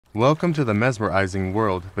Welcome to the mesmerizing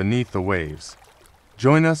world beneath the waves.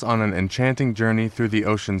 Join us on an enchanting journey through the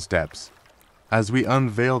ocean's depths. As we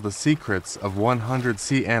unveil the secrets of 100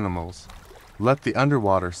 sea animals, let the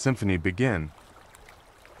underwater symphony begin.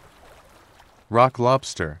 Rock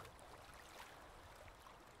lobster,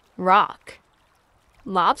 Rock,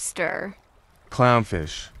 lobster,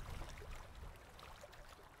 clownfish,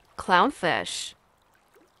 clownfish,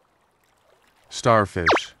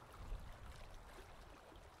 starfish,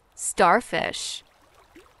 starfish,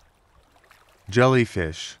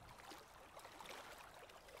 jellyfish,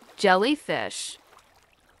 jellyfish,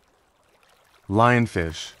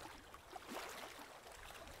 lionfish,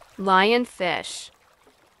 lionfish,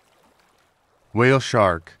 whale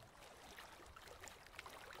shark,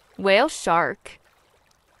 whale shark,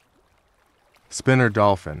 spinner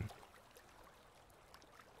dolphin,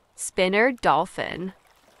 spinner dolphin,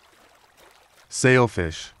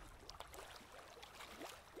 sailfish,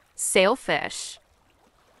 sailfish,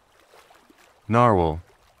 narwhal,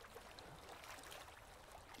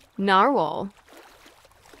 narwhal,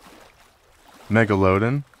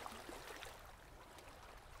 megalodon,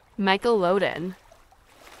 megalodon,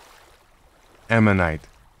 ammonite,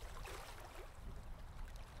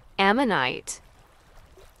 ammonite,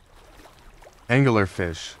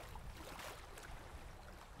 anglerfish,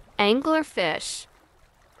 anglerfish,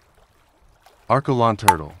 archelon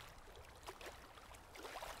turtle,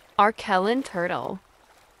 archelon turtle,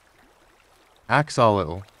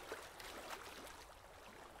 axolotl,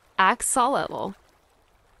 axolotl,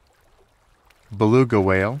 beluga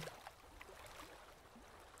whale,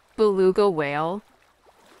 beluga whale,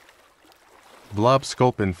 blob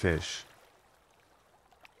sculpin fish,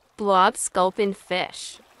 blob sculpin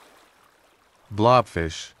fish,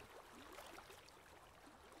 blobfish,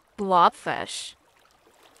 blobfish,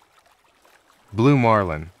 blue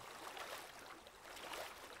marlin,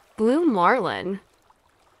 blue marlin,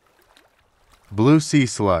 blue sea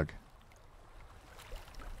slug,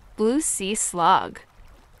 blue sea slug,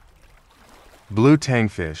 blue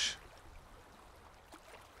tangfish,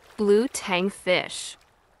 blue tangfish,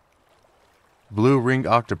 blue ringed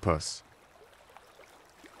octopus,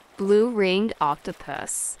 blue ringed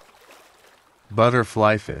octopus,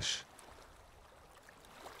 butterfly fish,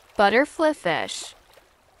 butterfly fish,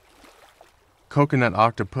 coconut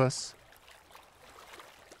octopus,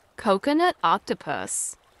 coconut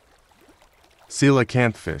octopus,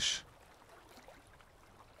 coelacanth fish,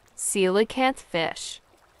 coelacanth fish,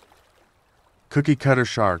 cookie cutter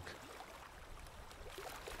shark,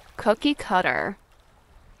 cookie cutter,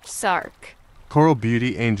 shark, coral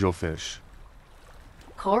beauty angelfish,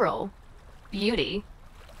 coral, beauty,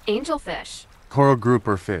 angelfish, coral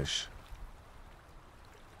grouper fish,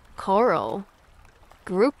 coral,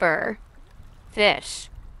 grouper,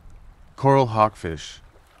 fish, coral hawkfish,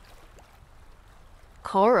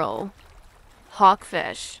 coral,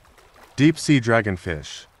 hawkfish, deep sea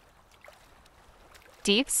dragonfish,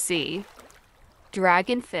 deep sea,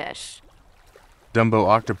 dragonfish, Dumbo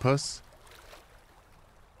octopus,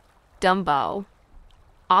 Dumbo,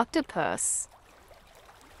 octopus,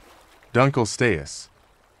 Dunkleosteus,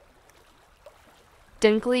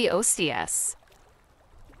 Dunkleosteus,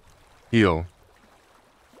 eel,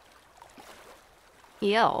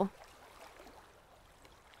 eel,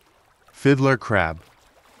 fiddler crab,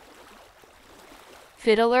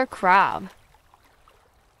 fiddler crab,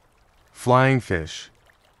 flying fish,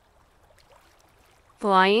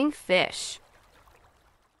 flying fish,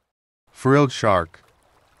 frilled shark,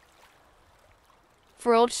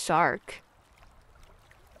 frilled shark,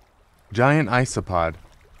 giant isopod,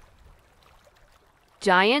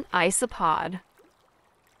 giant isopod,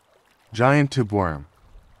 giant tube worm,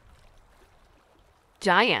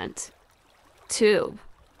 giant, tube,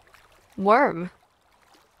 worm,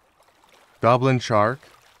 goblin shark,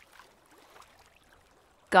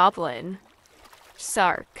 goblin,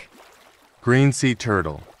 shark, green sea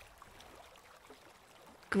turtle,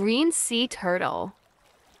 green sea turtle,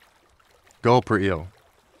 gulper eel,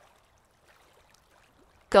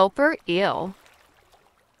 gulper eel,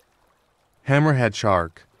 hammerhead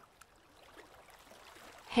shark,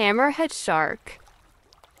 hammerhead shark,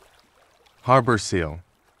 harbor seal,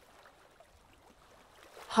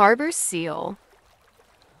 harbor seal,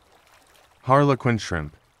 harlequin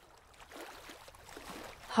shrimp,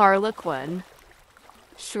 harlequin,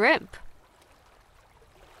 shrimp,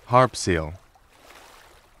 harp seal,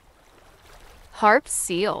 harp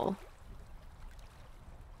seal,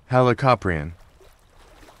 helicoprion,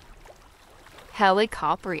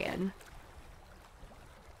 helicoprion,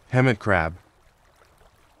 hermit crab,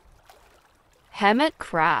 hermit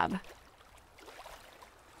crab,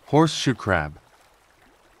 horseshoe crab,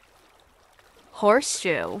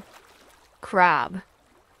 horseshoe, crab,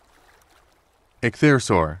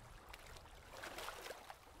 ichthyosaur,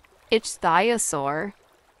 ichthyosaur,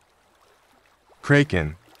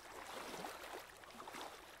 kraken,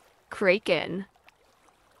 kraken,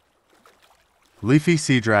 leafy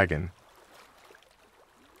sea dragon,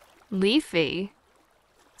 leafy,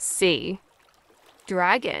 sea,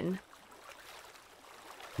 dragon,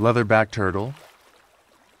 leatherback turtle,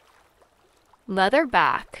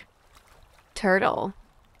 leatherback, turtle,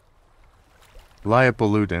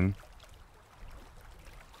 Liopoludin,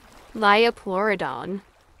 Lioplorodon,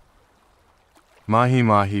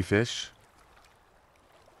 mahi-mahi fish,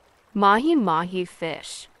 mahi-mahi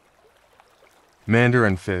fish,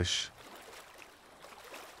 mandarin fish,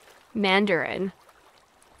 mandarin,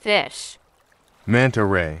 fish, manta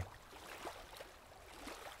ray,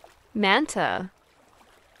 manta,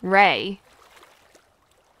 ray,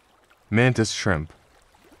 mantis shrimp,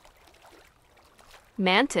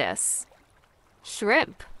 mantis,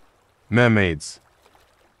 shrimp, mermaids,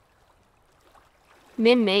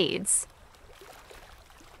 mermaids,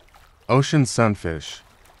 ocean sunfish,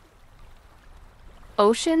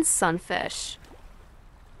 ocean sunfish,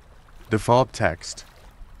 default text,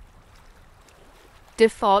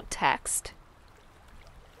 default text,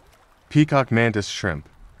 peacock mantis shrimp,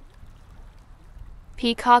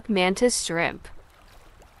 peacock mantis shrimp,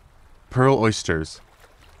 pearl oysters,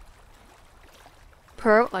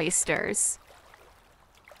 pearl oysters,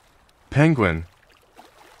 penguin,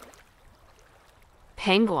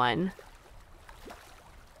 penguin,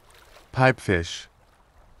 pipefish,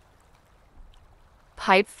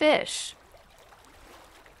 pipefish,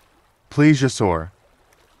 plesiosaur,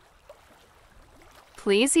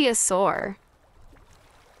 plesiosaur,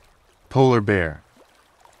 polar bear,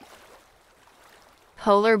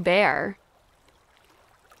 polar bear,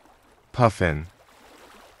 puffin,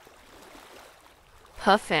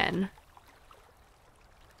 puffin,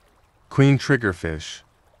 queen triggerfish,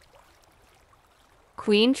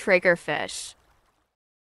 queen triggerfish,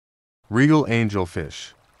 regal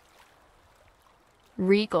angelfish,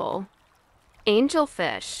 regal,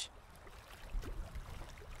 angelfish,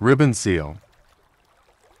 ribbon seal,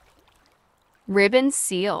 ribbon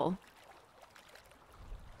seal,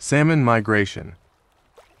 salmon migration,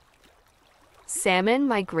 salmon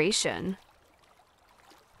migration,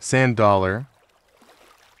 sand dollar,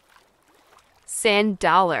 sand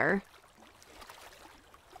dollar,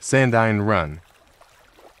 sandine run,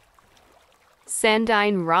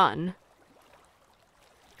 sandine run,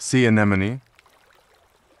 sea anemone,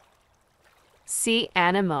 sea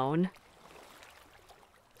anemone,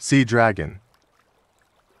 sea dragon,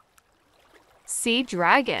 sea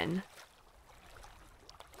dragon,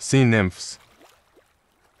 sea nymphs,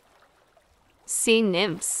 sea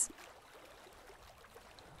nymphs,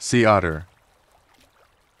 sea otter,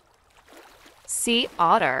 sea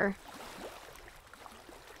otter,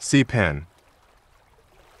 sea pen,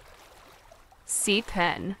 sea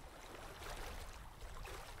pen,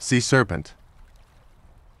 sea serpent,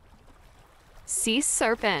 sea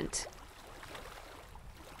serpent,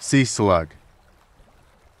 sea slug,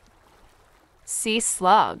 sea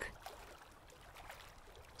slug,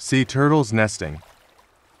 sea turtles nesting,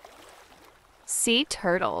 sea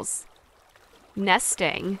turtles,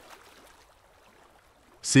 nesting,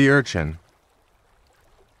 sea urchin,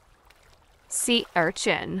 sea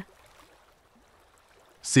urchin,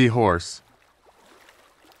 sea horse,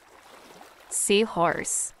 sea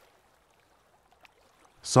horse,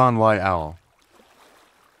 sonwai owl,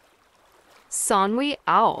 sonway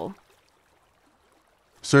owl,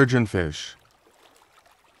 surgeonfish,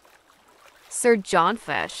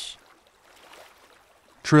 surgeonfish,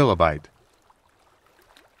 trilobite,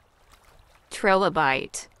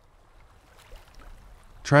 trilobite,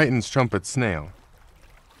 Triton's trumpet snail,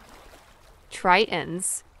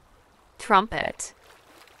 tritons, trumpet,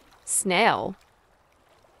 snail,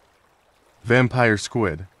 vampire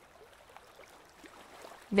squid,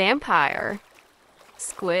 vampire,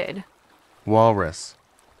 squid, walrus,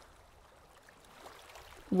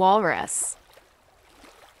 walrus,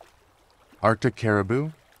 Arctic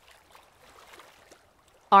caribou,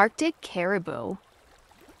 Arctic caribou,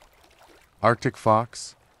 Arctic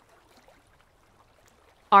fox,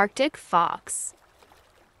 Arctic fox,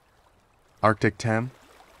 Arctic tem,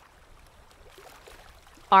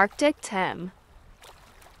 Arctic tem,